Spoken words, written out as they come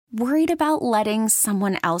Worried about letting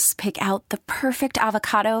someone else pick out the perfect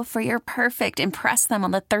avocado for your perfect impress them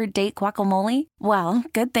on the third date guacamole? Well,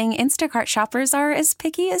 good thing Instacart shoppers are as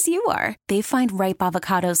picky as you are. They find ripe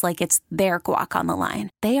avocados like it's their guac on the line.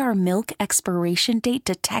 They are milk expiration date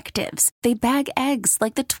detectives. They bag eggs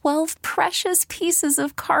like the 12 precious pieces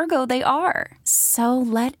of cargo they are. So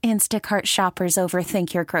let Instacart shoppers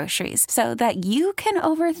overthink your groceries so that you can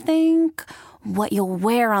overthink what you'll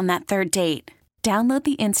wear on that third date. Download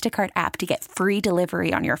the Instacart app to get free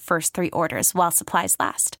delivery on your first 3 orders while supplies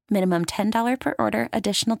last. Minimum $10 per order.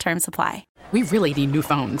 Additional terms apply. We really need new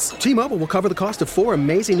phones. T-Mobile will cover the cost of 4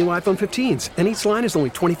 amazing new iPhone 15s, and each line is only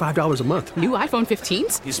 $25 a month. New iPhone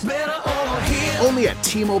 15s? It's better over here. Only at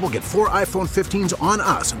T-Mobile, get 4 iPhone 15s on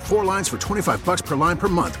us and 4 lines for $25 per line per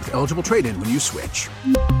month with eligible trade-in when you switch.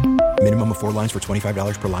 Minimum of 4 lines for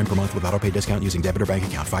 $25 per line per month with autopay discount using debit or bank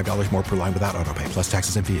account. $5 more per line without autopay, plus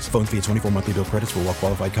taxes and fees. Phone fee at 24 monthly bill credits for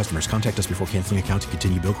well-qualified customers. Contact us before canceling account to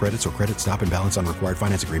continue bill credits or credit stop and balance on required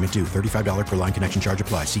finance agreement due. $35 per line connection charge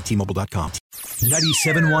applies. See T-Mobile.com.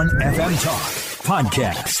 97.1 FM Talk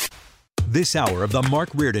Podcast. This hour of the Mark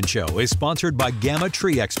Reardon Show is sponsored by Gamma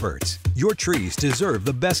Tree Experts. Your trees deserve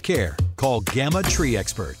the best care. Call Gamma Tree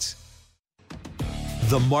Experts.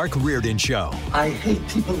 The Mark Reardon Show. I hate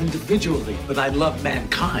people individually, but I love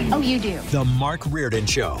mankind. Oh, you do? The Mark Reardon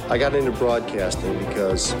Show. I got into broadcasting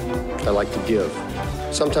because I like to give.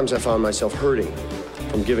 Sometimes I found myself hurting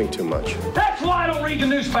from giving too much. That's why I don't read the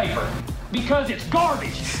newspaper, because it's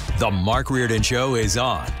garbage. The Mark Reardon Show is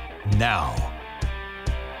on now.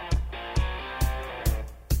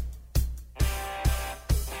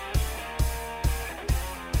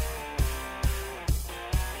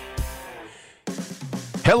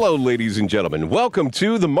 Hello, ladies and gentlemen. Welcome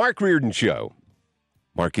to the Mark Reardon Show.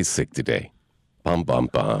 Mark is sick today. Bum, bum,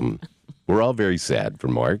 bum. We're all very sad for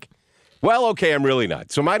Mark. Well, okay, I'm really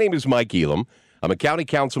not. So my name is Mike Elam. I'm a county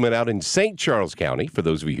councilman out in St. Charles County, for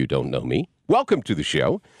those of you who don't know me. Welcome to the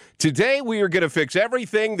show. Today, we are going to fix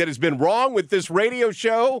everything that has been wrong with this radio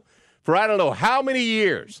show for I don't know how many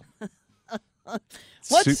years.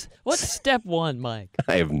 What's step one, Mike?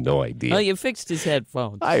 I have no idea. Oh, you fixed his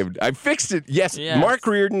headphones. I fixed it. Yes. Mark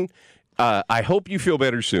Reardon, I hope you feel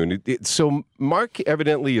better soon. So Mark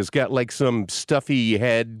evidently has got like some stuffy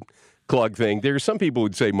head clog thing. There are some people who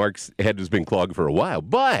would say Mark's head has been clogged for a while,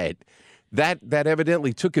 but that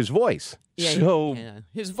evidently took his voice. Yeah,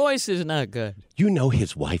 his voice is not good. You know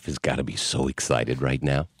his wife has got to be so excited right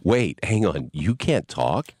now. Wait, hang on. You can't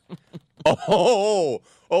talk?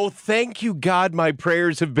 Oh, thank you, God, my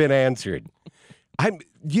prayers have been answered.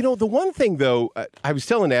 The one thing, though, I was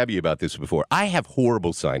telling Abby about this before. I have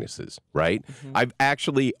horrible sinuses, right? Mm-hmm. I've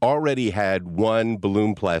actually already had one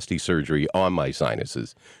balloonplasty surgery on my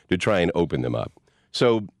sinuses to try and open them up.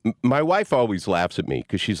 So my wife always laughs at me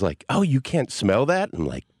because she's like, oh, you can't smell that? I'm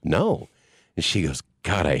like, no. And she goes,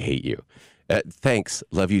 God, I hate you. Thanks.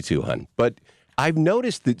 Love you too, hon. But I've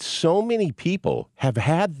noticed that so many people have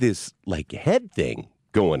had this, like, head thing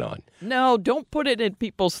going on. No, don't put it in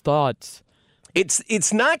people's thoughts.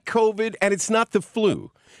 It's not COVID and it's not the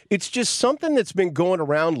flu. It's just something that's been going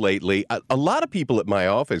around lately. A lot of people at my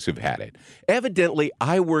office have had it. Evidently,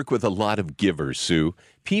 I work with a lot of givers, Sue.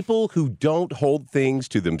 People who don't hold things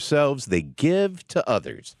to themselves, they give to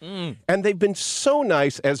others. And they've been so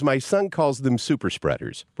nice, as my son calls them, super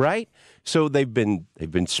spreaders, right? So they've been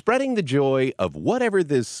spreading the joy of whatever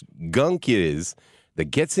this gunk is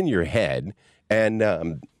that gets in your head.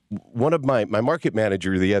 And one of my market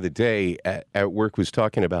manager the other day at work was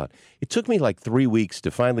talking about, it took me like 3 weeks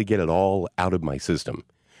to finally get it all out of my system.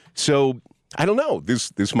 So I don't know.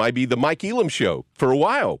 This might be the Mike Elam show for a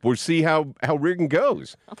while. We'll see how Reardon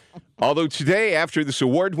goes. Although today, after this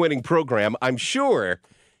award-winning program, I'm sure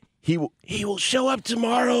he will show up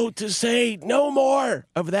tomorrow to say no more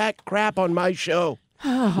of that crap on my show.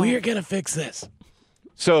 We're going to fix this.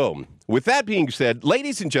 So with that being said,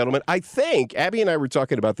 ladies and gentlemen, I think Abby and I were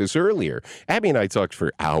talking about this earlier. Abby and I talked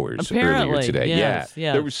for hours earlier today. Yes.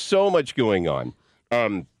 There was so much going on.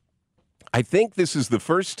 I think this is the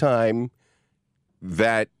first time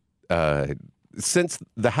that since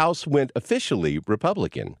the House went officially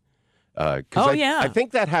Republican. I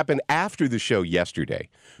think that happened after the show yesterday.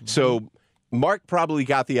 Mm-hmm. So Mark probably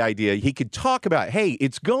got the idea. He could talk about, hey,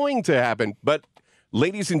 it's going to happen. But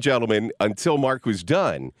ladies and gentlemen, until Mark was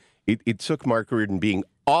done, it took Mark Reardon being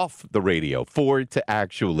off the radio for it to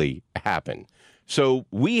actually happen. So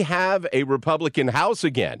we have a Republican House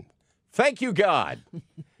again. Thank you, God.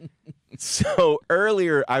 So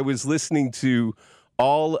earlier I was listening to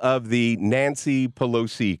all of the Nancy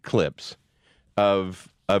Pelosi clips of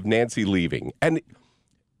Nancy leaving. And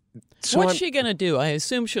So What's she going to do? I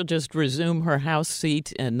assume she'll just resume her House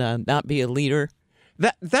seat and not be a leader.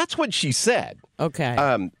 That's what she said.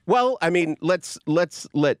 Okay. Well, I mean, let's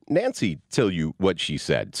let Nancy tell you what she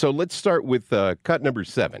said. So let's start with cut number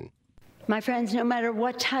 7. My friends, no matter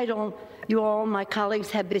what title you all, my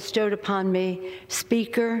colleagues, have bestowed upon me,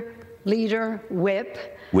 Speaker, Leader,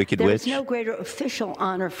 Whip, Wicked there Witch. is no greater official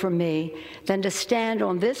honor for me than to stand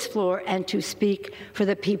on this floor and to speak for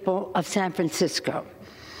the people of San Francisco.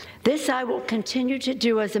 This I will continue to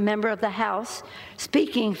do as a member of the House,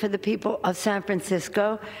 speaking for the people of San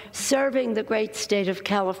Francisco, serving the great state of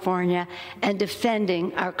California, and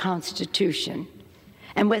defending our Constitution.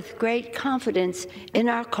 And with great confidence in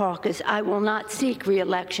our caucus, I will not seek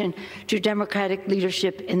re-election to Democratic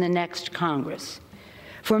leadership in the next Congress.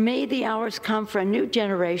 For me, the hours come for a new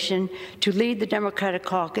generation to lead the Democratic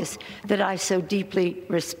caucus that I so deeply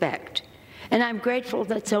respect. And I'm grateful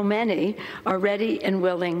that so many are ready and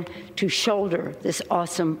willing to shoulder this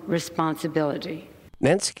awesome responsibility.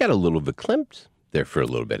 Nancy got a little verklempt there for a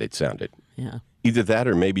little bit, it sounded. Yeah. Either that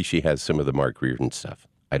or maybe she has some of the Mark Reardon stuff.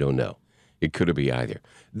 I don't know. It could be either.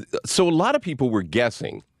 So a lot of people were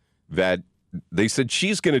guessing that they said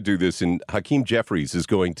she's going to do this and Hakeem Jeffries is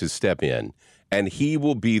going to step in and he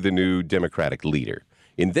will be the new Democratic leader.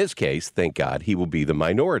 In this case, thank God, he will be the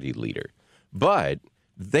minority leader. But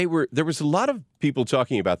there was a lot of people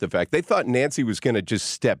talking about the fact they thought Nancy was going to just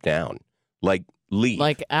step down, like leave.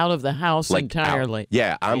 Like out of the House entirely.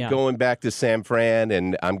 Yeah, I'm going back to San Fran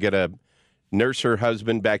and I'm going to nurse her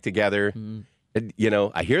husband back together. And, you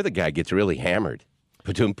know, I hear the guy gets really hammered.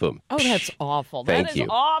 Pa-dum-pum. Oh, that's awful. Thank that is you.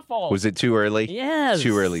 awful. Was it too early? Yes.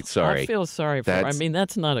 Too early, sorry. I feel sorry for her. I mean,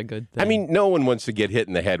 that's not a good thing. I mean, no one wants to get hit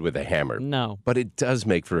in the head with a hammer. No. But it does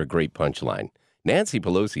make for a great punchline. Nancy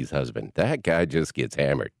Pelosi's husband, that guy just gets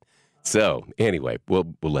hammered. So, anyway,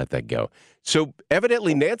 we'll let that go. So,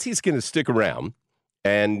 evidently, Nancy's going to stick around,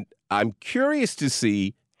 and I'm curious to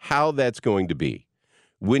see how that's going to be.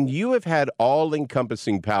 When you have had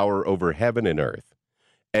all-encompassing power over heaven and earth,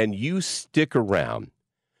 and you stick around,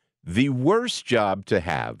 the worst job to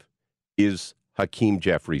have is Hakeem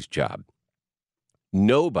Jeffries' job.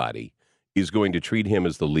 Nobody is going to treat him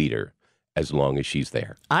as the leader as long as she's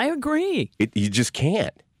there. I agree. You just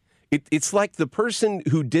can't. It's like the person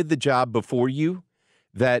who did the job before you,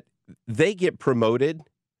 that they get promoted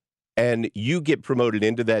and you get promoted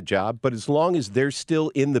into that job, but as long as they're still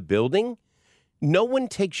in the building, no one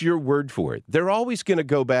takes your word for it. They're always going to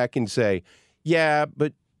go back and say, yeah,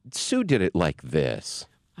 but Sue did it like this.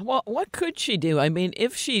 Well, what could she do? I mean,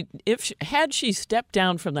 had she stepped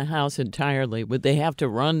down from the House entirely, would they have to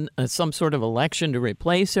run some sort of election to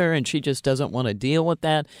replace her? And she just doesn't want to deal with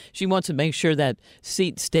that. She wants to make sure that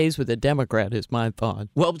seat stays with a Democrat, is my thought.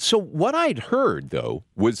 Well, so what I'd heard, though,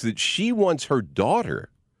 was that she wants her daughter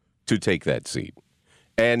to take that seat.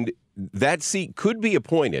 And that seat could be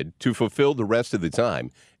appointed to fulfill the rest of the time,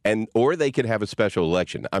 or they could have a special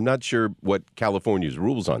election. I'm not sure what California's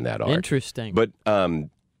rules on that are. Interesting. But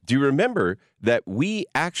do you remember that we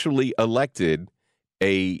actually elected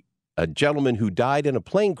a gentleman who died in a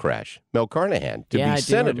plane crash, Mel Carnahan, to be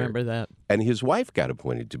senator? I do remember that. And his wife got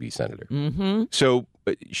appointed to be senator. Mm-hmm. So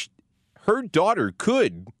her daughter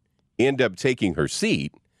could end up taking her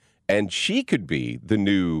seat, and she could be the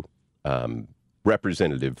new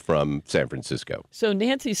representative from San Francisco. So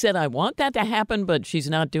Nancy said, I want that to happen, but she's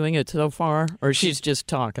not doing it so far, or she's just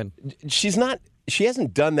talking? She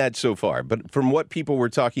hasn't done that so far, but from what people were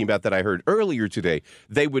talking about that I heard earlier today,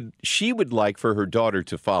 she would like for her daughter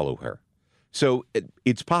to follow her. So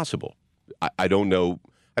it's possible. I don't know.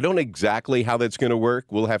 I don't know exactly how that's going to work.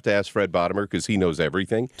 We'll have to ask Fred Bottomer because he knows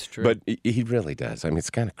everything. It's true. But he really does. I mean, it's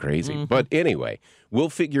kind of crazy. Mm-hmm. But anyway, we'll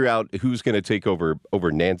figure out who's going to take over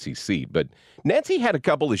Nancy's seat. But Nancy had a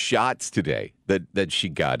couple of shots today that she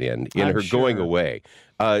got in her going away.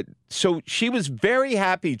 So she was very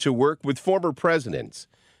happy to work with former presidents,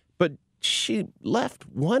 but she left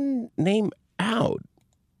one name out.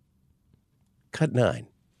 Cut 9.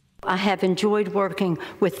 I have enjoyed working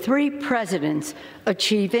with 3 presidents,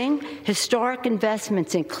 achieving historic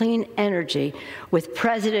investments in clean energy with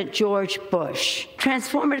President George Bush,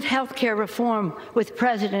 transformative health care reform with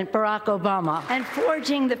President Barack Obama, and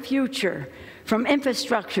forging the future from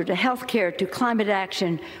infrastructure to health care to climate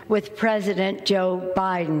action with President Joe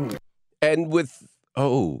Biden. And with,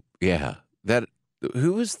 who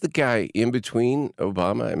was the guy in between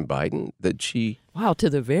Obama and Biden that she... Wow,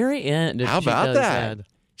 to the very end. How about that?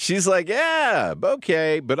 She's like, yeah,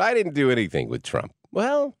 okay, but I didn't do anything with Trump.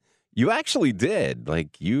 Well, you actually did.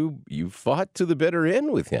 Like, you fought to the bitter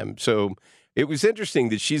end with him. So it was interesting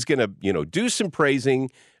that she's going to, do some praising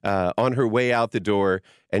on her way out the door,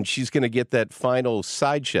 and she's going to get that final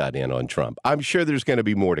side shot in on Trump. I'm sure there's going to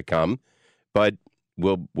be more to come, but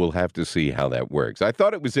we'll have to see how that works. I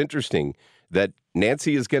thought it was interesting that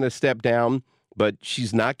Nancy is going to step down, but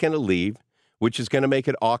she's not going to leave, which is going to make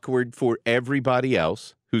it awkward for everybody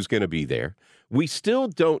else who's going to be there. We still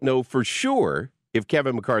don't know for sure if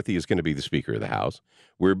Kevin McCarthy is going to be the Speaker of the House.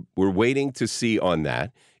 We're waiting to see on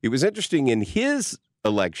that. It was interesting in his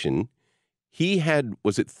election, he had,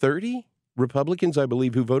 was it 30 Republicans, I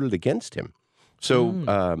believe, who voted against him.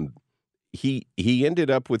 So he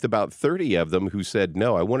ended up with about 30 of them who said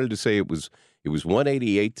no. I wanted to say it was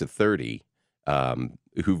 188 to 30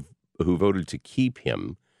 who voted to keep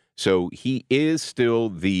him. So he is still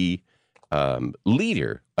the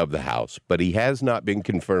leader of the House, but he has not been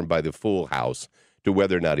confirmed by the full House to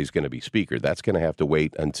whether or not he's going to be Speaker. That's going to have to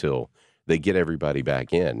wait until they get everybody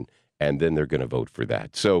back in, and then they're going to vote for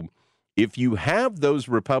that. So if you have those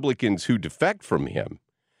Republicans who defect from him,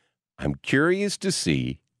 I'm curious to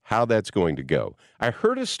see how that's going to go. I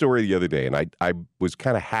heard a story the other day, and I was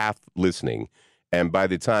kind of half listening, and by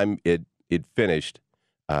the time it finished,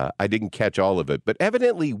 I didn't catch all of it. But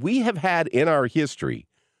evidently, we have had in our history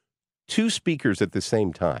 2 speakers at the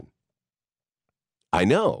same time. I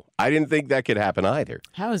know. I didn't think that could happen either.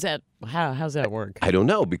 How's that work? I don't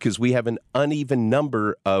know, because we have an uneven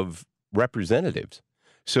number of representatives.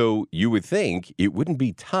 So you would think it wouldn't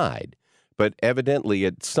be tied. But evidently,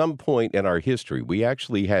 at some point in our history, we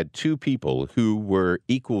actually had 2 people who were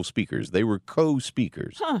equal speakers. They were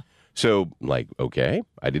co-speakers. Huh. So, okay,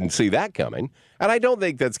 I didn't see that coming. And I don't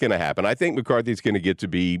think that's going to happen. I think McCarthy's going to get to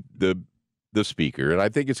be the speaker, and I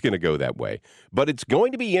think it's going to go that way. But it's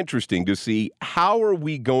going to be interesting to see how are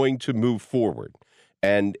we going to move forward,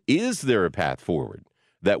 and is there a path forward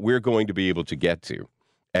that we're going to be able to get to?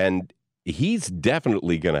 And he's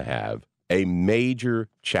definitely going to have a major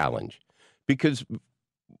challenge, because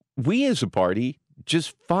we as a party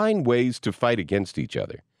just find ways to fight against each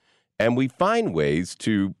other, and we find ways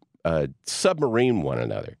to submarine one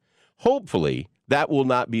another. Hopefully, that will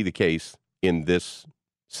not be the case in this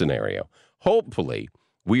scenario. Hopefully,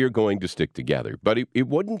 we are going to stick together. But it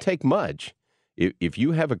wouldn't take much. If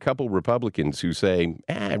you have a couple Republicans who say,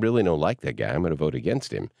 I really don't like that guy, I'm going to vote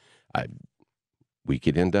against him, we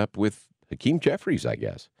could end up with Hakeem Jeffries, I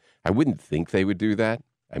guess. I wouldn't think they would do that.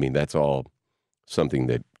 I mean, that's all something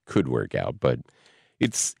that could work out. But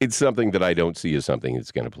it's something that I don't see as something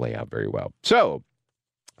that's going to play out very well. So,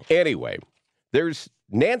 anyway,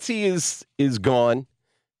 Nancy is gone,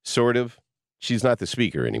 sort of. She's not the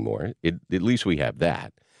Speaker anymore. At least we have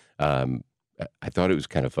that. I thought it was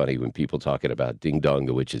kind of funny when people talking about Ding Dong,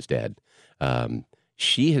 the witch is dead.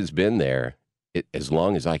 She has been there as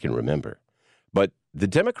long as I can remember. But the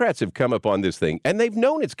Democrats have come up on this thing, and they've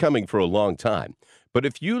known it's coming for a long time. But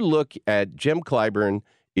if you look at Jim Clyburn,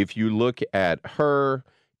 if you look at her,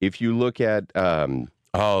 if you look at,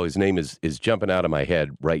 his name is jumping out of my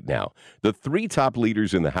head right now. The 3 top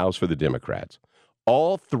leaders in the House for the Democrats,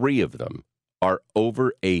 all 3 of them are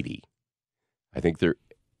over 80. I think they're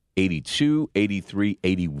 82, 83,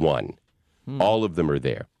 81. All of them are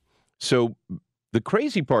there. So the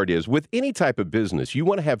crazy part is, with any type of business, you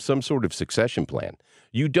want to have some sort of succession plan.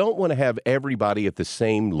 You don't want to have everybody at the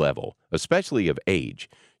same level, especially of age.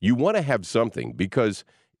 You want to have something, because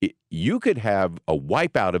you could have a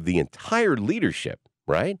wipeout of the entire leadership,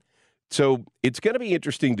 right? So it's going to be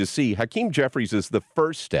interesting to see. Hakeem Jeffries is the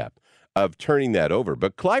first step of turning that over.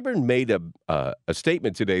 But Clyburn made a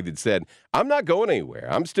statement today that said, I'm not going anywhere.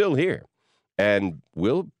 I'm still here. And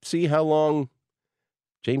we'll see how long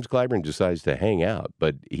James Clyburn decides to hang out.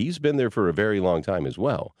 But he's been there for a very long time as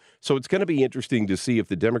well. So it's going to be interesting to see if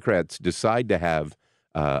the Democrats decide to have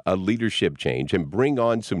a leadership change and bring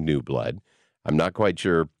on some new blood. I'm not quite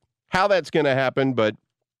sure how that's going to happen, but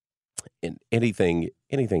anything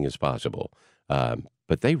is possible.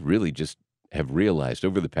 But they really just have realized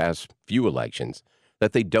over the past few elections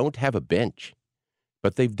that they don't have a bench,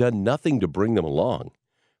 but they've done nothing to bring them along,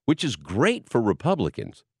 which is great for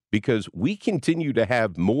Republicans, because we continue to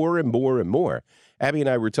have more and more and more. Abby and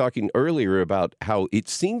I were talking earlier about how it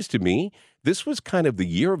seems to me this was kind of the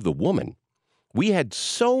year of the woman. We had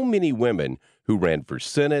so many women who ran for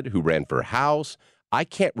Senate, who ran for House. I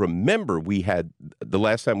can't remember the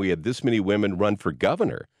last time we had this many women run for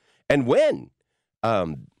governor. And when?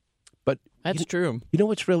 But that's true. You know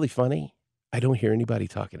what's really funny? I don't hear anybody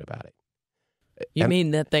talking about it. You mean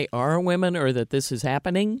that they are women, or that this is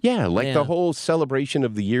happening? Yeah, the whole celebration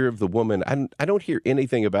of the Year of the Woman. I don't hear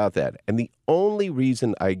anything about that. And the only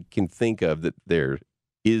reason I can think of that there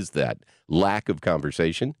is that lack of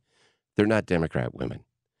conversation, They're not Democrat women.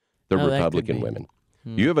 They're Republican women.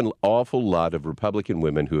 You have an awful lot of Republican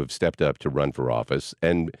women who have stepped up to run for office,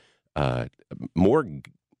 and more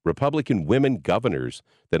Republican women governors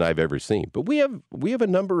than I've ever seen. But we have a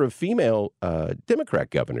number of female Democrat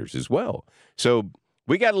governors as well. So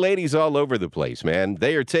we got ladies all over the place, man.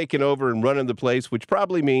 They are taking over and running the place, which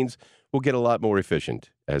probably means we'll get a lot more efficient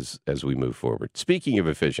as we move forward. Speaking of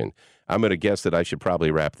efficient, I'm going to guess that I should probably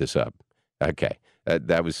wrap this up. Okay.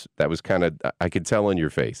 That was kind of, I could tell on your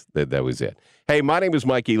face that was it. Hey, my name is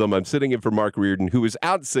Mike Elam. I'm sitting in for Mark Reardon, who is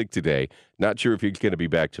out sick today. Not sure if he's going to be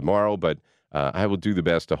back tomorrow, but I will do the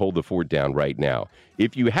best to hold the fort down right now.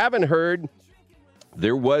 If you haven't heard,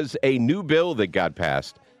 there was a new bill that got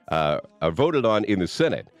passed, voted on in the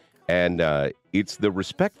Senate, and it's the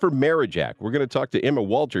Respect for Marriage Act. We're going to talk to Emma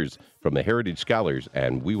Walters from the Heritage Scholars,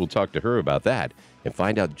 and we will talk to her about that and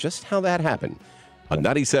find out just how that happened on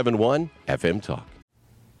 97.1 FM Talk.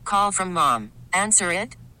 Call from mom. Answer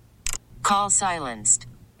it. Call silenced.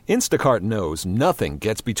 Instacart knows nothing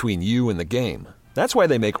gets between you and the game. That's why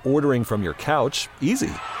they make ordering from your couch easy.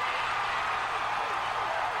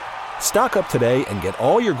 Stock up today and get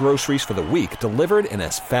all your groceries for the week delivered in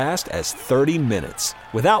as fast as 30 minutes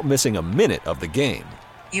without missing a minute of the game.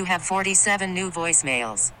 You have 47 new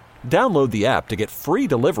voicemails. Download the app to get free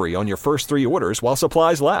delivery on your first 3 orders while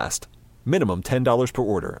supplies last. Minimum $10 per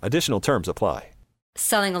order. Additional terms apply.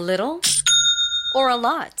 Selling a little or a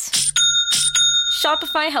lot?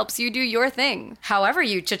 Shopify helps you do your thing, however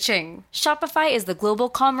you cha-ching. Shopify is the global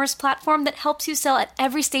commerce platform that helps you sell at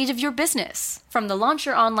every stage of your business. From the launch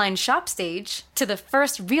your online shop stage, to the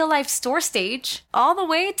first real-life store stage, all the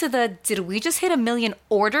way to the did we just hit 1 million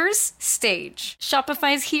orders stage.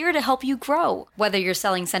 Shopify is here to help you grow. Whether you're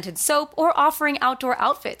selling scented soap or offering outdoor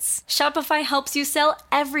outfits, Shopify helps you sell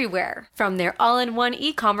everywhere. From their all-in-one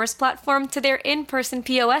e-commerce platform to their in-person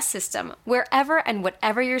POS system, wherever and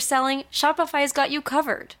whatever you're selling, Shopify's got you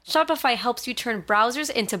covered. Shopify helps you turn browsers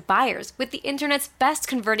into buyers with the internet's best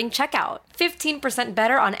converting checkout. 15%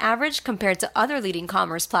 better on average compared to other leading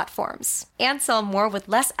commerce platforms. And sell more with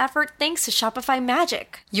less effort thanks to Shopify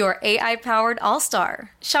Magic, your AI-powered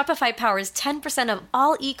all-star. Shopify powers 10% of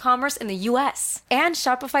all e-commerce in the U.S. And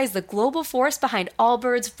Shopify is the global force behind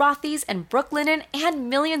Allbirds, Rothy's, and Brooklinen, and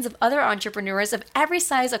millions of other entrepreneurs of every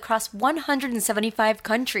size across 175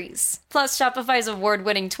 countries. Plus, Shopify's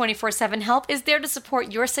award-winning 24/7 help is there to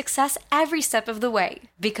support your success every step of the way.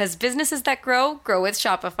 Because businesses that grow with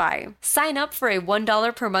Shopify. Sign up for a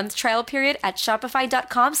 $1 per month trial period at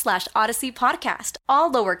shopify.com/Odyssey Podcast,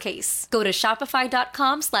 all lowercase. Go to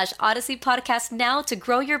shopify.com/Odyssey Podcast now to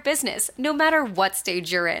grow your business, no matter what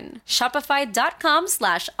stage you're in.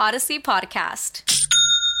 Shopify.com/Odyssey Podcast.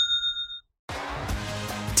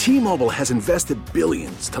 T-Mobile has invested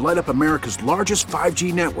billions to light up America's largest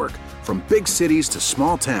 5G network, from big cities to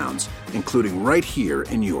small towns, including right here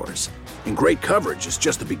in yours. And great coverage is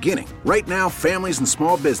just the beginning. Right now, families and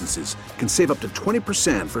small businesses can save up to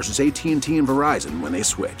 20% versus AT&T and Verizon when they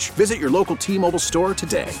switch. Visit your local T-Mobile store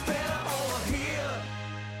today.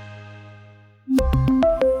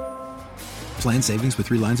 Plan savings with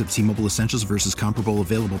 3 lines of T-Mobile Essentials versus comparable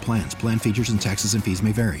available plans. Plan features and taxes and fees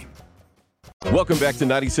may vary. Welcome back to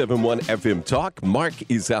 97.1 FM Talk. Mark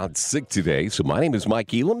is out sick today, so my name is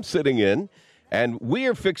Mike Elam, sitting in, and we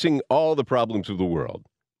are fixing all the problems of the world,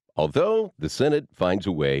 although the Senate finds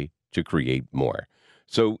a way to create more.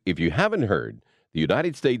 So if you haven't heard, the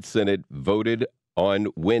United States Senate voted on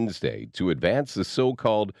Wednesday to advance the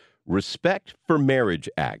so-called Respect for Marriage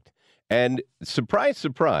Act. And surprise,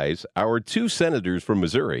 surprise, our 2 senators from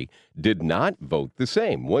Missouri did not vote the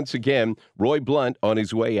same. Once again, Roy Blunt on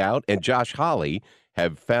his way out and Josh Hawley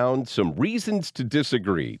have found some reasons to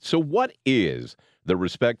disagree. So what is the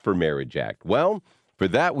Respect for Marriage Act? Well, for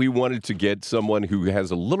that, we wanted to get someone who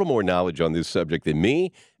has a little more knowledge on this subject than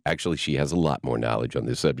me. Actually, she has a lot more knowledge on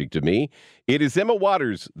this subject than me. It is Emma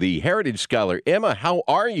Walters, the Heritage Scholar. Emma, how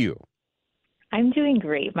are you? I'm doing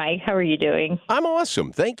great, Mike. How are you doing? I'm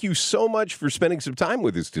awesome. Thank you so much for spending some time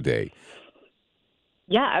with us today.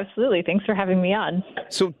 Yeah, absolutely. Thanks for having me on.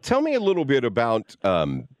 So tell me a little bit about,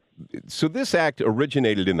 so this act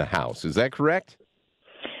originated in the House, is that correct?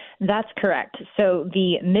 That's correct. So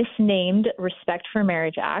the misnamed Respect for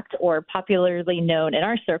Marriage Act, or popularly known in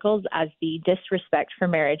our circles as the Disrespect for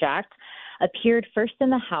Marriage Act, appeared first in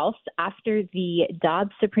the House after the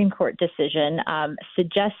Dobbs Supreme Court decision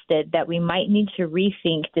suggested that we might need to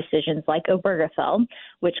rethink decisions like Obergefell,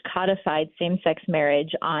 which codified same-sex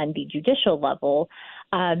marriage on the judicial level,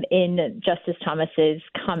 in Justice Thomas's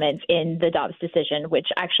comments in the Dobbs decision, which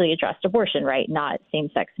actually addressed abortion, right, not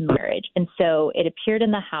same-sex marriage. And so it appeared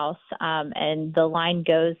in the House, and the line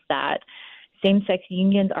goes that same-sex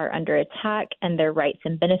unions are under attack and their rights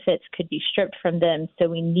and benefits could be stripped from them. So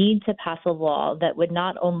we need to pass a law that would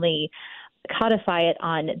not only codify it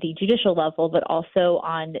on the judicial level, but also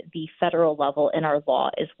on the federal level in our law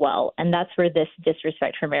as well. And that's where this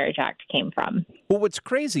Disrespect for Marriage Act came from. Well, what's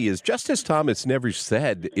crazy is Justice Thomas never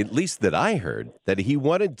said, at least that I heard, that he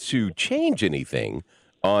wanted to change anything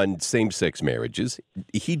on same-sex marriages.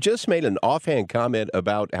 He just made an offhand comment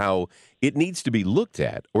about how it needs to be looked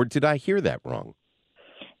at. Or did I hear that wrong?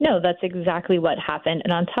 No, that's exactly what happened.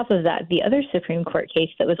 And on top of that, the other Supreme Court case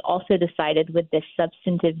that was also decided with this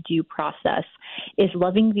substantive due process is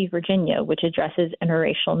Loving v. Virginia, which addresses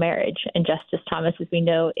interracial marriage. And Justice Thomas, as we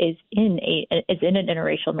know, is in an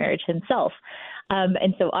interracial marriage himself.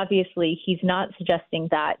 And so obviously he's not suggesting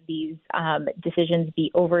that these decisions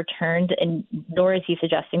be overturned, and nor is he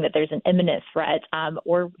suggesting that there's an imminent threat,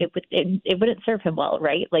 or it wouldn't serve him well,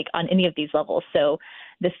 right? Like on any of these levels. So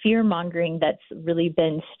the fear mongering that's really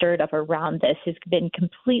been stirred up around this has been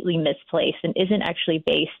completely misplaced and isn't actually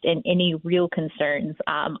based in any real concerns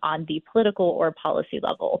on the political or policy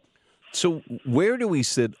level. So where do we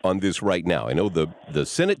sit on this right now? I know the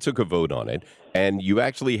Senate took a vote on it, and you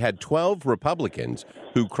actually had 12 Republicans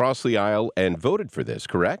who crossed the aisle and voted for this,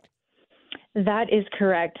 correct? That is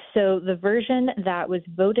correct. So the version that was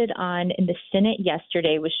voted on in the Senate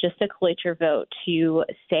yesterday was just a cloture vote to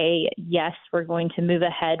say, yes, we're going to move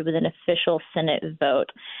ahead with an official Senate vote.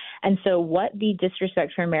 And so what the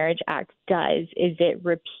Disrespect for Marriage Act does is it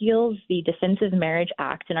repeals the Defense of Marriage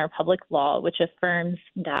Act in our public law, which affirms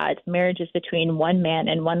that marriage is between one man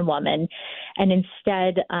and one woman. And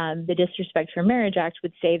instead, the Disrespect for Marriage Act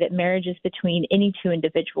would say that marriage is between any two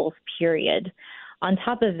individuals, period. On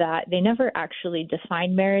top of that, they never actually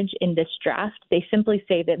define marriage in this draft. They simply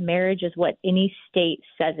say that marriage is what any state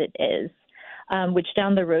says it is, which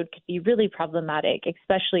down the road could be really problematic,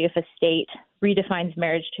 especially if a state redefines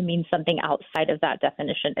marriage to mean something outside of that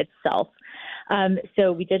definition itself.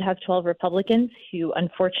 So we did have 12 Republicans who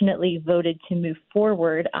unfortunately voted to move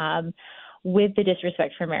forward with the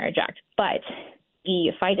Disrespect for Marriage Act. But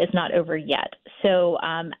the fight is not over yet. So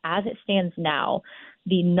as it stands now,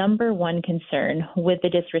 the number one concern with the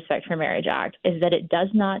Disrespect for Marriage Act is that it does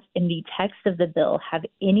not, in the text of the bill, have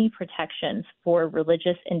any protections for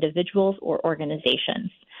religious individuals or organizations,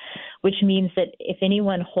 which means that if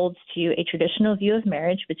anyone holds to a traditional view of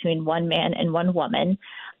marriage between one man and one woman,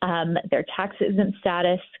 their tax-exempt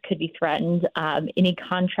status could be threatened. Any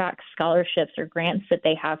contracts, scholarships, or grants that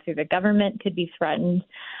they have through the government could be threatened,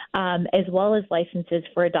 as well as licenses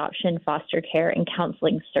for adoption, foster care, and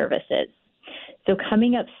counseling services. So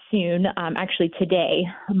coming up soon, actually today,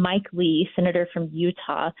 Mike Lee, senator from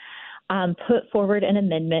Utah, put forward an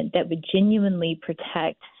amendment that would genuinely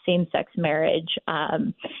protect same-sex marriage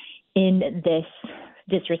in this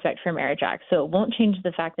Disrespect for Marriage Act. So it won't change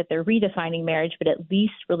the fact that they're redefining marriage, but at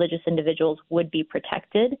least religious individuals would be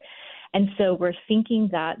protected. And so we're thinking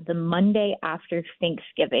that the Monday after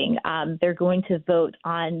Thanksgiving, they're going to vote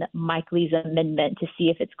on Mike Lee's amendment to see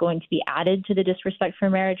if it's going to be added to the Disrespect for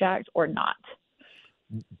Marriage Act or not.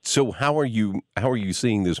 So how are you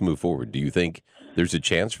seeing this move forward? Do you think there's a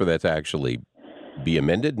chance for that to actually be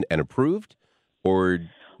amended and approved, or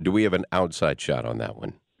do we have an outside shot on that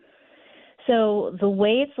one? So the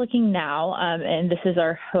way it's looking now, and this is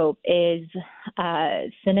our hope, is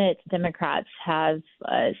Senate Democrats have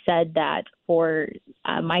said that for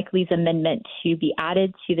Mike Lee's amendment to be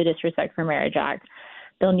added to the Disrespect for Marriage Act,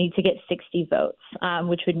 they'll need to get 60 votes,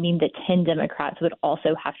 which would mean that 10 Democrats would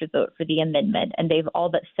also have to vote for the amendment. And they've all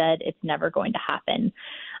but said it's never going to happen.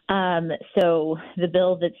 So the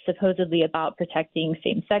bill that's supposedly about protecting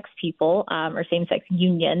same-sex people or same-sex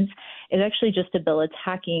unions is actually just a bill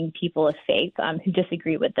attacking people of faith who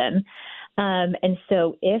disagree with them. And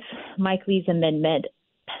so if Mike Lee's amendment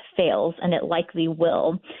fails, and it likely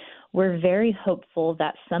will, we're very hopeful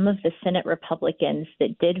that some of the Senate Republicans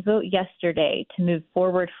that did vote yesterday to move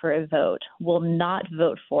forward for a vote will not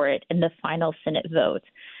vote for it in the final Senate vote.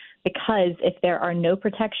 Because if there are no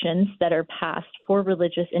protections that are passed for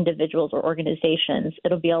religious individuals or organizations,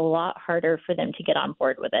 it'll be a lot harder for them to get on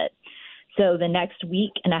board with it. So the next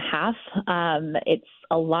week and a half, it's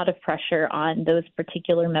a lot of pressure on those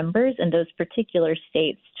particular members and those particular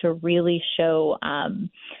states to really show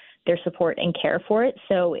their support and care for it.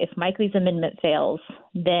 So if Mike Lee's amendment fails,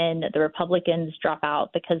 then the Republicans drop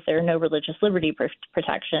out because there are no religious liberty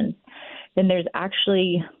protections. Then there's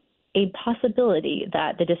actually a possibility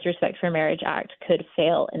that the Disrespect for Marriage Act could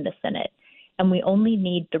fail in the Senate. and we only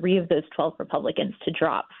need 3 of those 12 Republicans to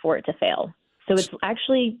drop for it to fail. So it's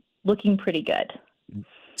actually looking pretty good.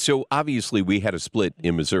 So obviously we had a split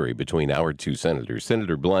in Missouri between our 2 senators.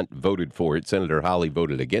 Senator Blunt voted for it. Senator Hawley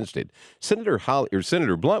voted against it. Senator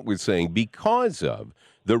Blunt was saying because of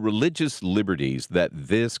the religious liberties that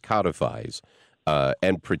this codifies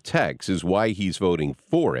and protects is why he's voting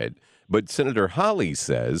for it. But Senator Hawley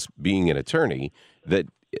says, being an attorney, that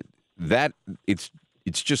it's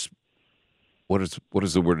just what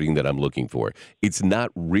is the wording that I'm looking for? It's not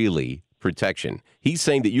really protection. He's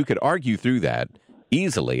saying that you could argue through that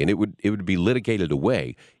easily, and it would be litigated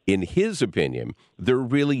away. In his opinion, there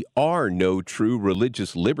really are no true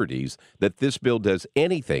religious liberties that this bill does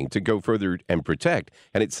anything to go further and protect.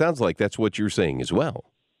 And it sounds like that's what you're saying as well.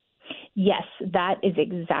 Yes, that is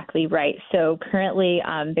exactly right. So currently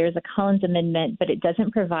there's a Collins Amendment, but it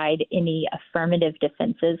doesn't provide any affirmative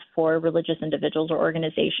defenses for religious individuals or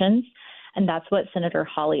organizations. And that's what Senator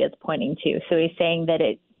Hawley is pointing to. So he's saying that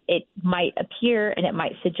it might appear and it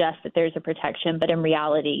might suggest that there's a protection, but in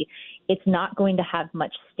reality, it's not going to have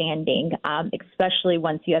much standing, especially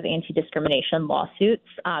once you have anti-discrimination lawsuits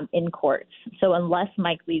in courts. So unless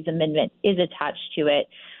Mike Lee's amendment is attached to it,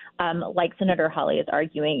 like Senator Hawley is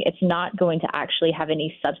arguing, it's not going to actually have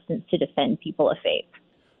any substance to defend people of faith.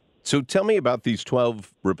 So tell me about these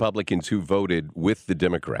 12 Republicans who voted with the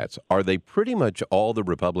Democrats. Are they pretty much all the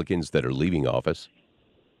Republicans that are leaving office?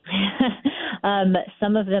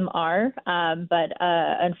 Some of them are, but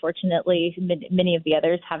unfortunately, many of the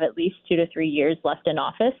others have at least 2 to 3 years left in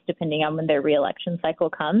office, depending on when their reelection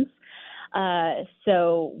cycle comes.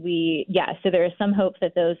 So there is some hope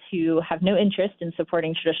that those who have no interest in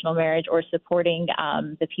supporting traditional marriage or supporting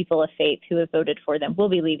the people of faith who have voted for them will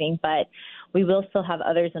be leaving, but we will still have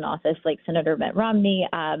others in office like Senator Mitt Romney,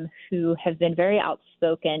 who have been very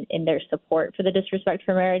outspoken in their support for the Disrespect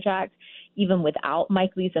for Marriage Act, even without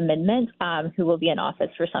Mike Lee's amendment, who will be in office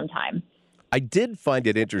for some time. I did find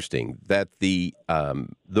it interesting that the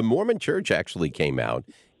Mormon Church actually came out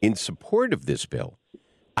in support of this bill.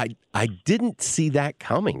 I didn't see that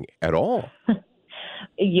coming at all.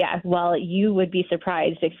 Yeah, well, you would be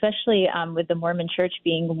surprised, especially with the Mormon Church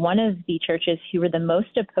being one of the churches who were the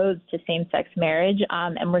most opposed to same-sex marriage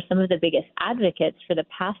and were some of the biggest advocates for the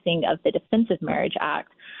passing of the Defense of Marriage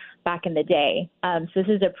Act back in the day. So this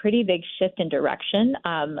is a pretty big shift in direction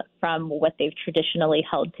from what they've traditionally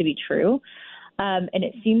held to be true. And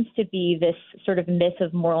it seems to be this sort of myth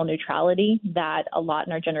of moral neutrality that a lot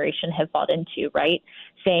in our generation have bought into, right?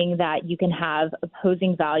 Saying that you can have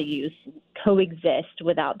opposing values coexist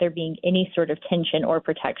without there being any sort of tension or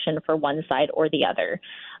protection for one side or the other.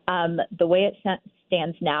 The way it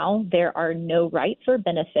stands now, there are no rights or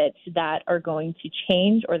benefits that are going to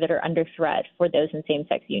change or that are under threat for those in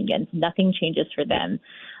same-sex unions. Nothing changes for them.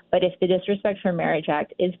 But if the Disrespect for Marriage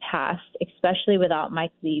Act is passed, especially without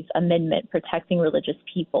Mike Lee's amendment protecting religious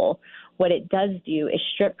people, what it does do is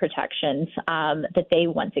strip protections that they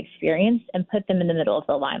once experienced and put them in the middle of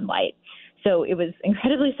the limelight. So it was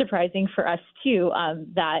incredibly surprising for us, too,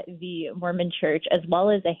 that the Mormon Church, as well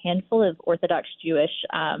as a handful of Orthodox Jewish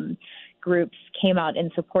groups, came out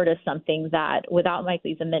in support of something that, without Mike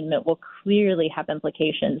Lee's amendment, will clearly have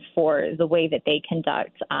implications for the way that they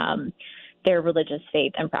conduct their religious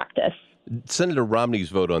faith and practice. Senator Romney's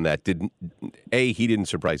vote on that he didn't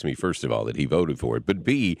surprise me, first of all, that he voted for it. But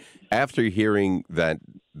B, after hearing that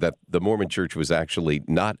the Mormon Church was actually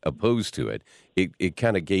not opposed to it, it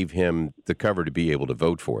kind of gave him the cover to be able to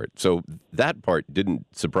vote for it. So that part didn't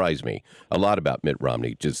surprise me. A lot about Mitt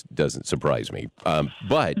Romney just doesn't surprise me.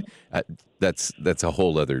 But that's a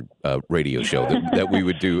whole other radio show that we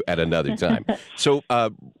would do at another time. So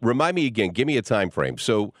remind me again, give me a time frame.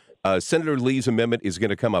 So Senator Lee's amendment is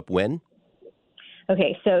going to come up when?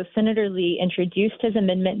 Okay, so Senator Lee introduced his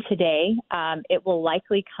amendment today. It will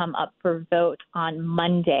likely come up for vote on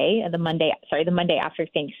Monday, the Monday after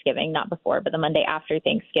Thanksgiving, not before, but the Monday after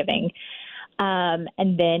Thanksgiving. And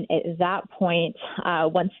then at that point,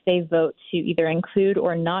 once they vote to either include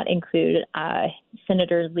or not include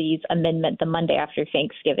Senator Lee's amendment the Monday after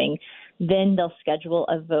Thanksgiving, then they'll schedule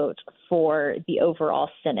a vote for the overall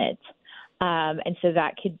Senate. And so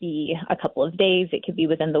that could be a couple of days. It could be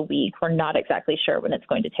within the week. We're not exactly sure when it's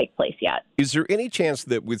going to take place yet. Is there any chance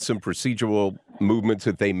that with some procedural movements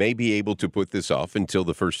that they may be able to put this off until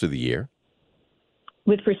the first of the year?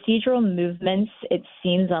 With procedural movements, it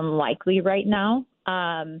seems unlikely right now.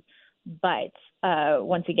 But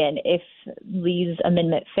once again, if Lee's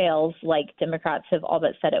amendment fails, like Democrats have all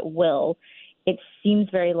but said it will, it seems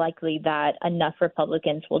very likely that enough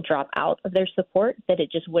Republicans will drop out of their support, that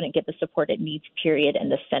it just wouldn't get the support it needs, period, in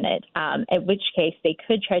the Senate, at which case they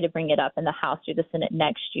could try to bring it up in the House or the Senate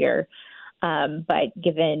next year. But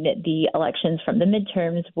given the elections from the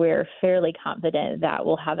midterms, we're fairly confident that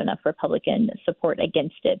we'll have enough Republican support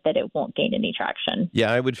against it that it won't gain any traction.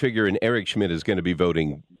 Yeah, I would figure an Eric Schmidt is going to be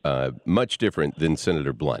voting much different than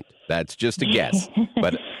Senator Blunt. That's just a guess,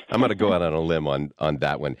 but I'm going to go out on a limb on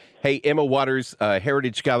that one. Hey, Emma Waters,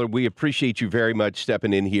 Heritage Scholar, we appreciate you very much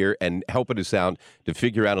stepping in here and helping us out to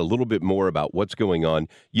figure out a little bit more about what's going on.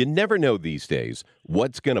 You never know these days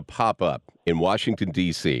what's going to pop up in Washington,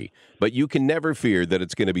 D.C., but you can never fear that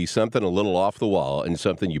it's going to be something a little off the wall and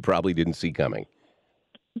something you probably didn't see coming.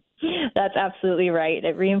 That's absolutely right.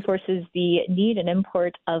 It reinforces the need and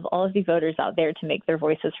import of all of the voters out there to make their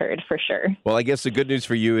voices heard, for sure. Well, I guess the good news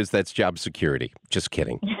for you is that's job security. Just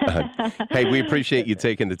kidding. Hey, we appreciate you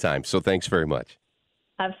taking the time, so thanks very much.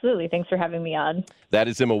 Absolutely. Thanks for having me on. That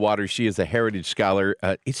is Emma Waters. She is a Heritage Scholar.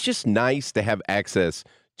 It's just nice to have access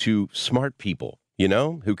to smart people, you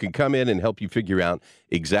know, who can come in and help you figure out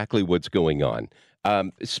exactly what's going on.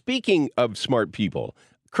 Speaking of smart people,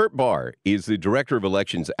 Kurt Barr is the director of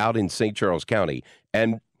elections out in St. Charles County.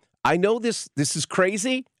 And I know this is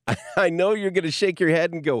crazy. I know you're going to shake your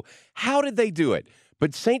head and go, how did they do it?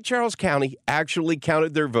 But St. Charles County actually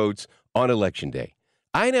counted their votes on Election Day.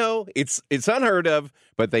 I know it's unheard of,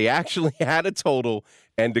 but they actually had a total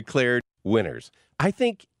and declared winners. I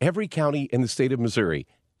think every county in the state of Missouri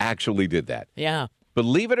actually did that. Yeah.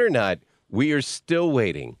 Believe it or not, we are still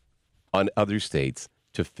waiting on other states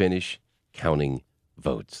to finish counting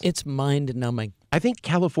votes. It's mind-numbing. I think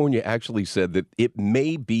California actually said that it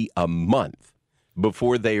may be a month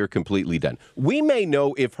before they are completely done. We may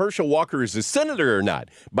know if Herschel Walker is a senator or not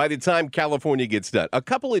by the time California gets done. A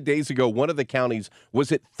couple of days ago, one of the counties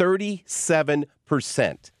was at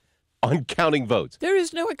 37% on counting votes. There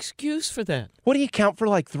is no excuse for that. What do you count for,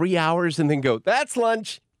 like 3 hours and then go, that's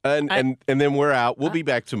lunch, and then we're out. We'll be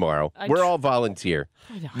back tomorrow. We're all volunteer.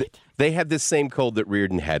 They had this same cold that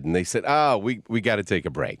Reardon had, and they said, we got to take a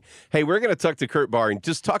break. Hey, we're going to talk to Kurt Barr and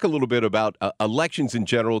just talk a little bit about elections in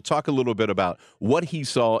general, talk a little bit about what he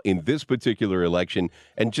saw in this particular election,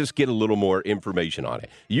 and just get a little more information on it.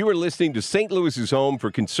 You are listening to St. Louis's home for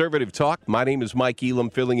conservative talk. My name is Mike Elam,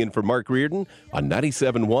 filling in for Mark Reardon on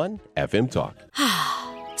 97.1 FM Talk.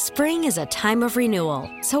 Spring is a time of renewal,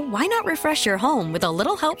 so why not refresh your home with a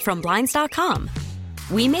little help from Blinds.com?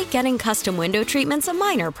 We make getting custom window treatments a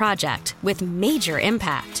minor project with major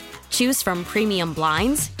impact. Choose from premium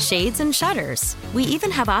blinds, shades, and shutters. We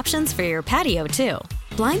even have options for your patio, too.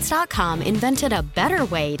 Blinds.com invented a better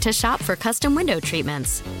way to shop for custom window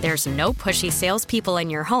treatments. There's no pushy salespeople in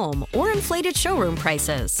your home or inflated showroom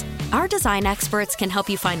prices. Our design experts can help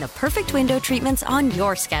you find the perfect window treatments on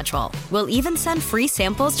your schedule. We'll even send free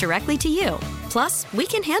samples directly to you. Plus, we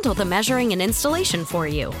can handle the measuring and installation for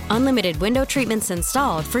you. Unlimited window treatments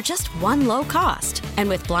installed for just one low cost. And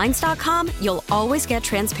with Blinds.com, you'll always get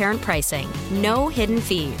transparent pricing. No hidden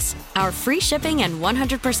fees. Our free shipping and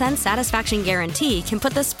 100% satisfaction guarantee can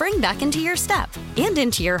put the spring back into your step and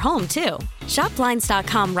into your home, too. Shop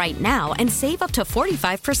Blinds.com right now and save up to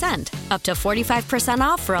 45%. Up to 45%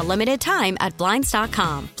 off for a limited time at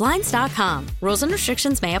Blinds.com. Blinds.com. Rules and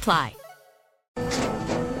restrictions may apply.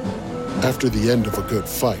 After the end of a good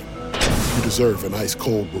fight, you deserve an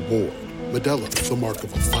ice-cold reward. Modelo is the mark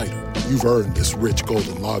of a fighter. You've earned this rich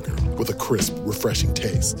golden lager with a crisp, refreshing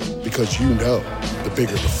taste. Because you know, the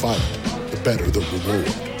bigger the fight, the better the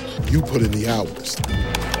reward. You put in the hours,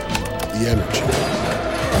 the energy,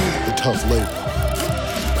 the tough labor.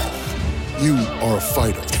 You are a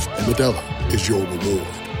fighter, and Modelo is your reward.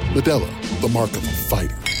 Modelo, the mark of a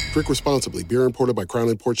fighter. Drink responsibly. Beer imported by Crown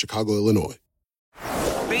Imports, Chicago, Illinois.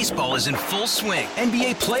 Baseball is in full swing.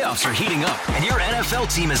 NBA playoffs are heating up, and your NFL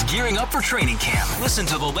team is gearing up for training camp. Listen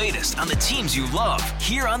to the latest on the teams you love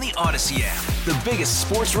here on the Odyssey app. The biggest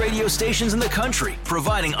sports radio stations in the country,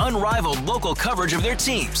 providing unrivaled local coverage of their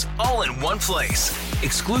teams, all in one place.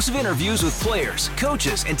 Exclusive interviews with players,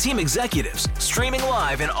 coaches, and team executives, streaming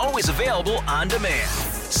live and always available on demand.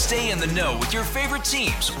 Stay in the know with your favorite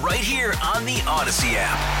teams right here on the Odyssey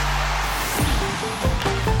app.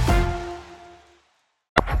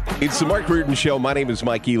 It's the Mark Reardon Show. My name is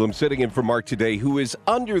Mike Elam, sitting in for Mark today, who is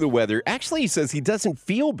under the weather. Actually, he says he doesn't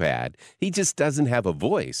feel bad. He just doesn't have a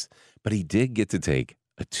voice. But he did get to take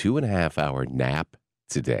a 2.5-hour nap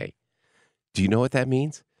today. Do you know what that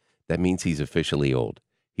means? That means he's officially old.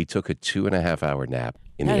 He took a 2.5-hour nap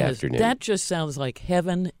in the afternoon. That just sounds like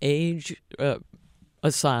heaven, age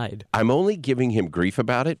aside. I'm only giving him grief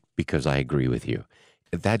about it because I agree with you.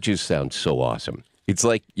 that just sounds so awesome. It's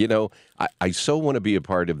like, I so want to be a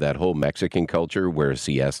part of that whole Mexican culture where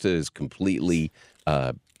siesta is completely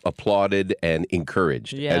applauded and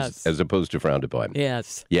encouraged as opposed to frowned upon.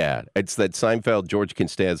 Yes. Yeah. It's that Seinfeld, George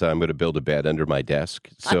Costanza, I'm going to build a bed under my desk.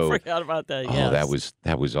 So, I forgot about that, Oh, yes.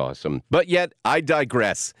 that was awesome. But yet, I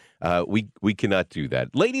digress. We cannot do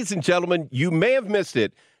that. Ladies and gentlemen, you may have missed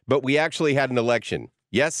it, but we actually had an election.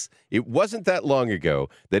 Yes, it wasn't that long ago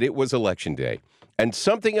that it was Election Day. And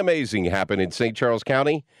something amazing happened in St. Charles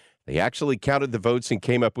County. They actually counted the votes and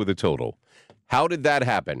came up with a total. How did that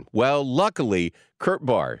happen? Well, luckily, Kurt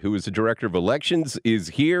Barr, who is the Director of Elections, is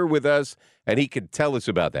here with us, and he could tell us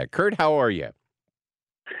about that. Kurt, how are you?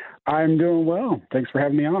 I'm doing well. Thanks for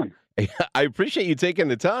having me on. I appreciate you taking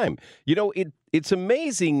the time. It's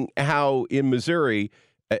amazing how in Missouri,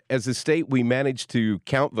 as a state, we managed to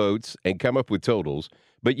count votes and come up with totals,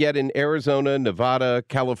 but yet in Arizona, Nevada,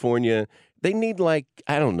 California, they need a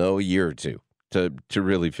year or two to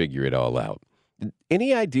really figure it all out.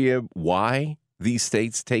 Any idea why these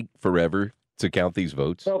states take forever to count these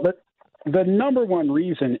votes? Well, the number one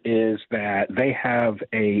reason is that they have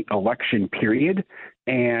a election period,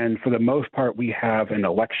 and for the most part, we have an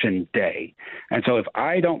election day. And so if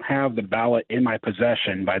I don't have the ballot in my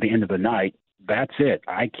possession by the end of the night, that's it.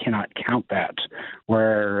 I cannot count that.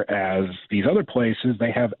 Whereas these other places,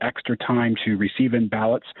 they have extra time to receive in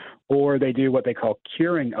ballots, or they do what they call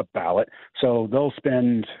curing a ballot. So they'll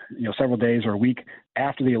spend several days or a week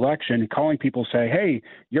after the election calling people, say, hey,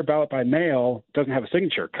 your ballot by mail doesn't have a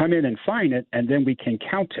signature. Come in and sign it, and then we can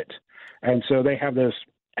count it. And so they have this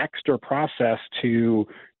extra process to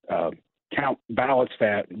count ballots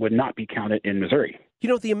that would not be counted in Missouri.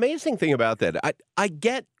 The amazing thing about that, I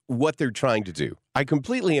get what they're trying to do. I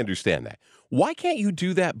completely understand that. Why can't you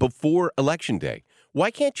do that before Election Day?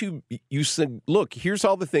 Why can't you say, look, here's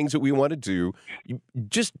all the things that we want to do.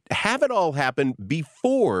 Just have it all happen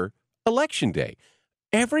before Election Day.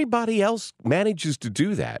 Everybody else manages to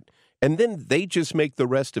do that. And then they just make the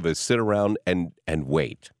rest of us sit around and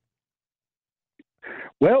wait.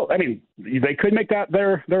 Well, I mean, they could make that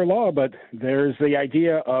their law, but there's the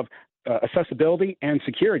idea of accessibility and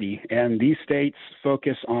security, and these states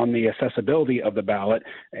focus on the accessibility of the ballot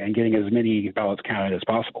and getting as many ballots counted as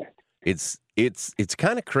possible. It's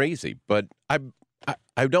kind of crazy, but I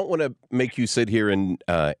don't want to make you sit here and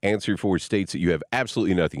answer for states that you have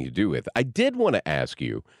absolutely nothing to do with. I did want to ask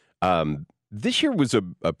you, this year was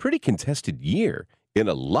a pretty contested year in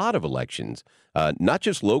a lot of elections, not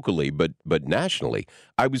just locally, but nationally.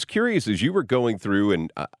 I was curious as you were going through,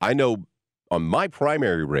 and I know on my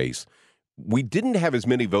primary race, we didn't have as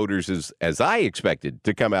many voters as I expected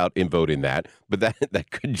to come out and vote in that, but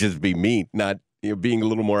that could just be me not being a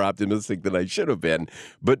little more optimistic than I should have been.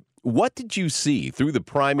 But what did you see through the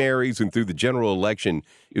primaries and through the general election?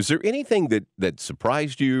 Is there anything that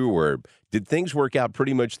surprised you, or did things work out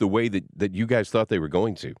pretty much the way that you guys thought they were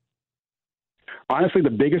going to? Honestly, the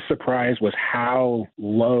biggest surprise was how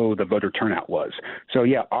low the voter turnout was. So,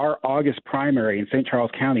 yeah, our August primary in St.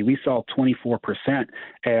 Charles County, we saw 24%,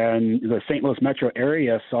 and the St. Louis metro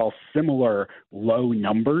area saw similar low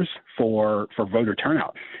numbers for voter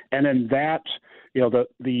turnout. And then that,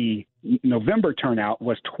 the November turnout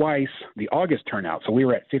was twice the August turnout. So we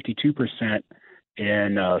were at 52%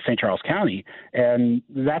 in St. Charles County, and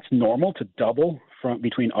that's normal to double from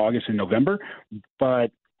between August and November.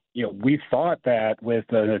 But we thought that with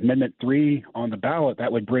Amendment 3 on the ballot,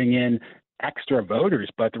 that would bring in extra voters.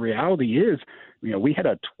 But the reality is, we had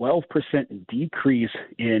a 12% decrease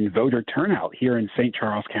in voter turnout here in St.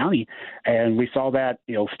 Charles County. And we saw that,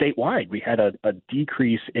 statewide, we had a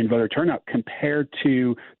decrease in voter turnout compared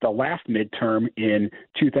to the last midterm in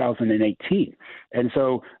 2018. And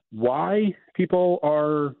so why people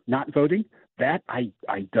are not voting, that I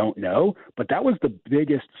don't know, but that was the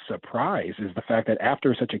biggest surprise, is the fact that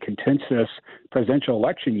after such a contentious presidential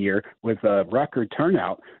election year with a record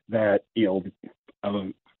turnout, that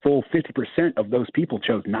a full 50% of those people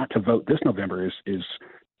chose not to vote this November is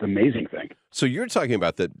the amazing thing. So you're talking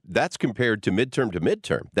about that's compared to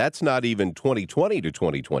midterm. That's not even 2020 to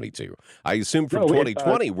 2022. I assume from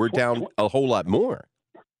 2020 we're down a whole lot more.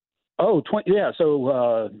 Oh, yeah.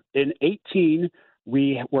 So in 18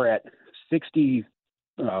 we were at 64%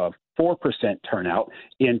 turnout.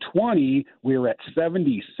 In 20, we were at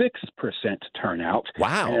 76% turnout.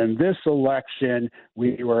 Wow. And this election,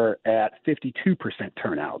 we were at 52%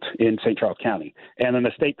 turnout in St. Charles County. And then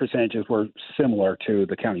the state percentages were similar to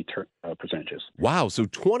the county percentages. Wow. So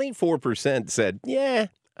 24% said, yeah,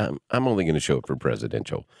 I'm only going to show up for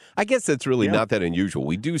presidential. I guess that's really not that unusual.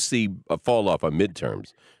 We do see a fall off on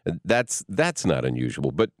midterms. That's not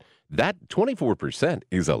unusual. But That 24%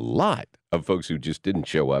 is a lot of folks who just didn't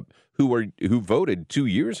show up, who voted 2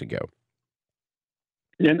 years ago.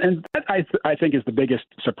 And that I think is the biggest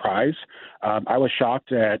surprise. I was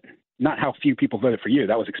shocked at not how few people voted for you,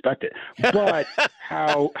 that was expected, but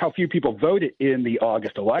how few people voted in the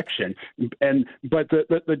August election. But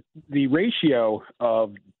the ratio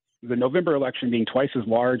of the November election being twice as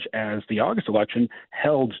large as the August election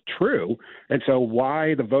held true. And so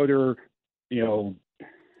why the voter,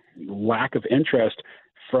 lack of interest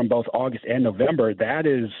from both August and November,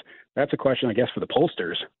 that's a question, I guess, for the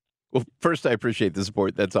pollsters. Well, first, I appreciate the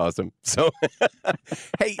support. That's awesome. So,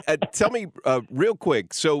 hey, tell me real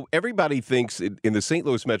quick. So everybody thinks in the St.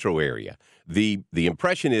 Louis metro area, the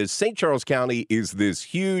impression is St. Charles County is this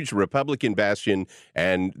huge Republican bastion,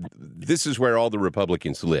 and this is where all the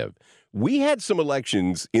Republicans live. We had some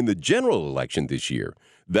elections in the general election this year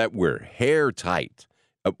that were hair tight.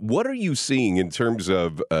 What are you seeing in terms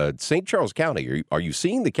of St. Charles County? Are you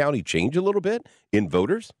seeing the county change a little bit in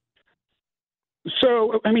voters?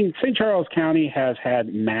 So, St. Charles County has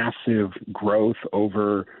had massive growth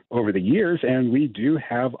over the years, and we do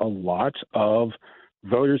have a lot of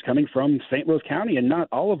voters coming from St. Louis County, and not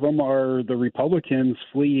all of them are the Republicans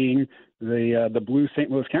fleeing the blue St.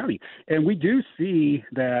 Louis County. And we do see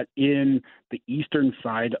that in the eastern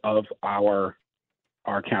side of our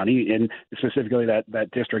county, and specifically that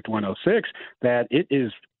District 106, that it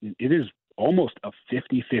is almost a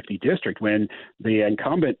 50-50 district. When the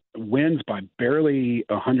incumbent wins by barely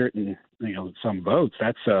 100 and some votes,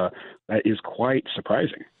 that is quite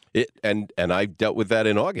surprising. And I dealt with that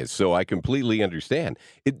in August, so I completely understand.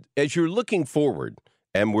 As you're looking forward,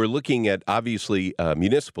 and we're looking at, obviously,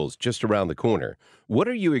 municipals just around the corner, what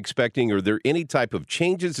are you expecting? Are there any type of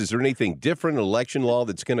changes? Is there anything different in election law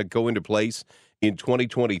that's going to go into place in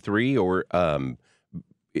 2023, or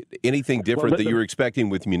anything different that you're expecting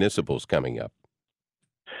with municipals coming up?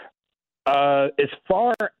 As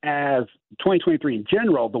far as 2023 in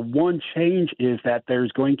general, the one change is that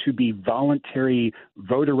there's going to be voluntary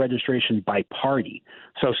voter registration by party.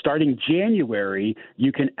 So starting January,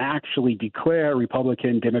 you can actually declare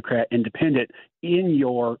Republican, Democrat, Independent in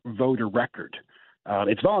your voter record.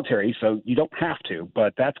 It's voluntary, so you don't have to,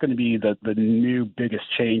 but that's going to be the new biggest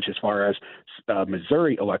change as far as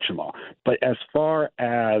Missouri election law. But as far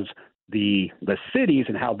as the cities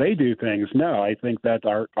and how they do things, no, I think that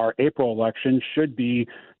our April election should be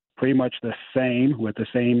pretty much the same, with the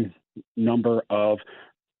same number of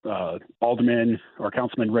alderman or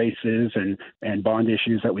councilman races and bond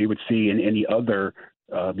issues that we would see in any other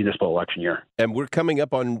municipal election year. And we're coming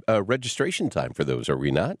up on registration time for those, are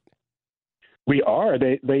we not? We are.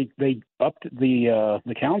 They upped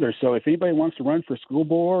the calendar. So if anybody wants to run for school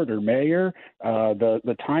board or mayor,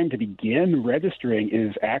 the time to begin registering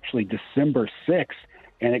is actually December 6th,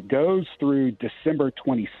 and it goes through December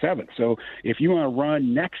 27th. So if you want to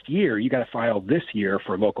run next year, you got to file this year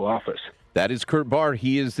for local office. That is Kurt Barr.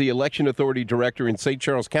 He is the Election Authority Director in St.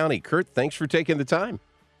 Charles County. Kurt, thanks for taking the time.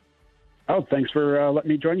 Oh, thanks for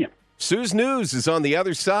letting me join you. Sue's News is on the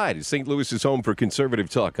other side. St. Louis is home for conservative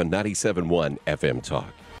talk on 97.1 FM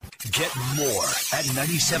Talk. Get more at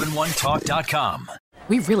 971talk.com.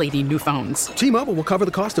 We really need new phones. T-Mobile will cover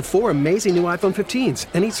the cost of 4 amazing new iPhone 15s,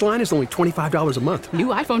 and each line is only $25 a month. New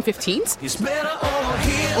iPhone 15s? It's better over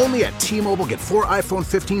here. Only at T-Mobile, get 4 iPhone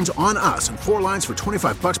 15s on us and 4 lines for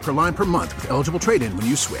 $25 per line per month with eligible trade-in when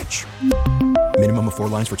you switch. Minimum of 4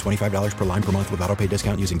 lines for $25 per line per month with auto-pay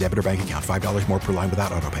discount using debit or bank account. $5 more per line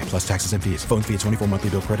without auto-pay, plus taxes and fees. Phone fee at 24 monthly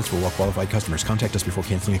bill credits for well-qualified customers. Contact us before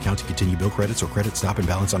canceling account to continue bill credits or credit stop and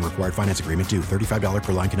balance on required finance agreement due. $35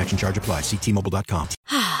 per line connection charge applies. See T-Mobile.com.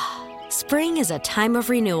 Spring is a time of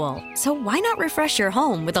renewal, so why not refresh your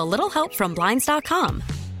home with a little help from Blinds.com?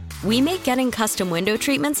 We make getting custom window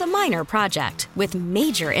treatments a minor project with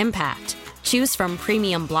major impact. Choose from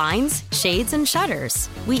premium blinds, shades, and shutters.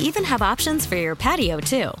 We even have options for your patio,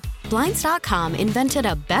 too. Blinds.com invented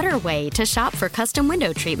a better way to shop for custom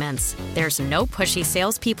window treatments. There's no pushy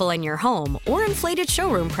salespeople in your home or inflated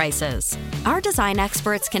showroom prices. Our design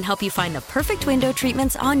experts can help you find the perfect window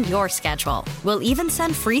treatments on your schedule. We'll even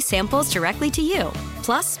send free samples directly to you.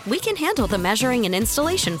 Plus, we can handle the measuring and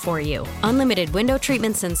installation for you. Unlimited window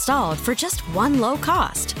treatments installed for just one low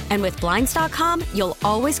cost. And with Blinds.com, you'll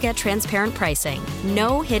always get transparent pricing.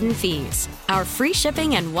 No hidden fees. Our free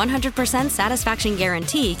shipping and 100% satisfaction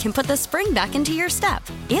guarantee can put the spring back into your step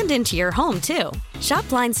and into your home, too. Shop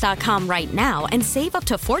Blinds.com right now and save up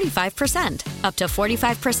to 45%. Up to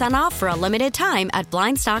 45% off for a limited time at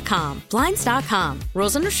Blinds.com. Blinds.com.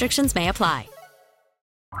 Rules and restrictions may apply.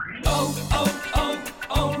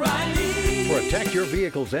 O'Reilly. For a Protect your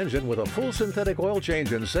vehicle's engine with a full synthetic oil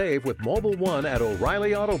change and save with Mobil 1 at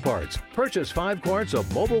O'Reilly Auto Parts. Purchase 5 quarts of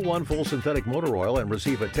Mobil 1 full synthetic motor oil and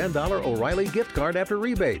receive a $10 O'Reilly gift card after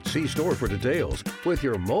rebate. See store for details. With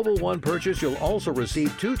your Mobil 1 purchase, you'll also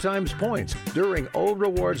receive 2 times points during O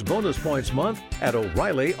Rewards Bonus Points Month at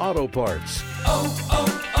O'Reilly Auto Parts.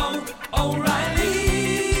 O'Reilly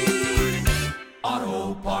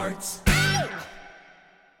Auto Parts.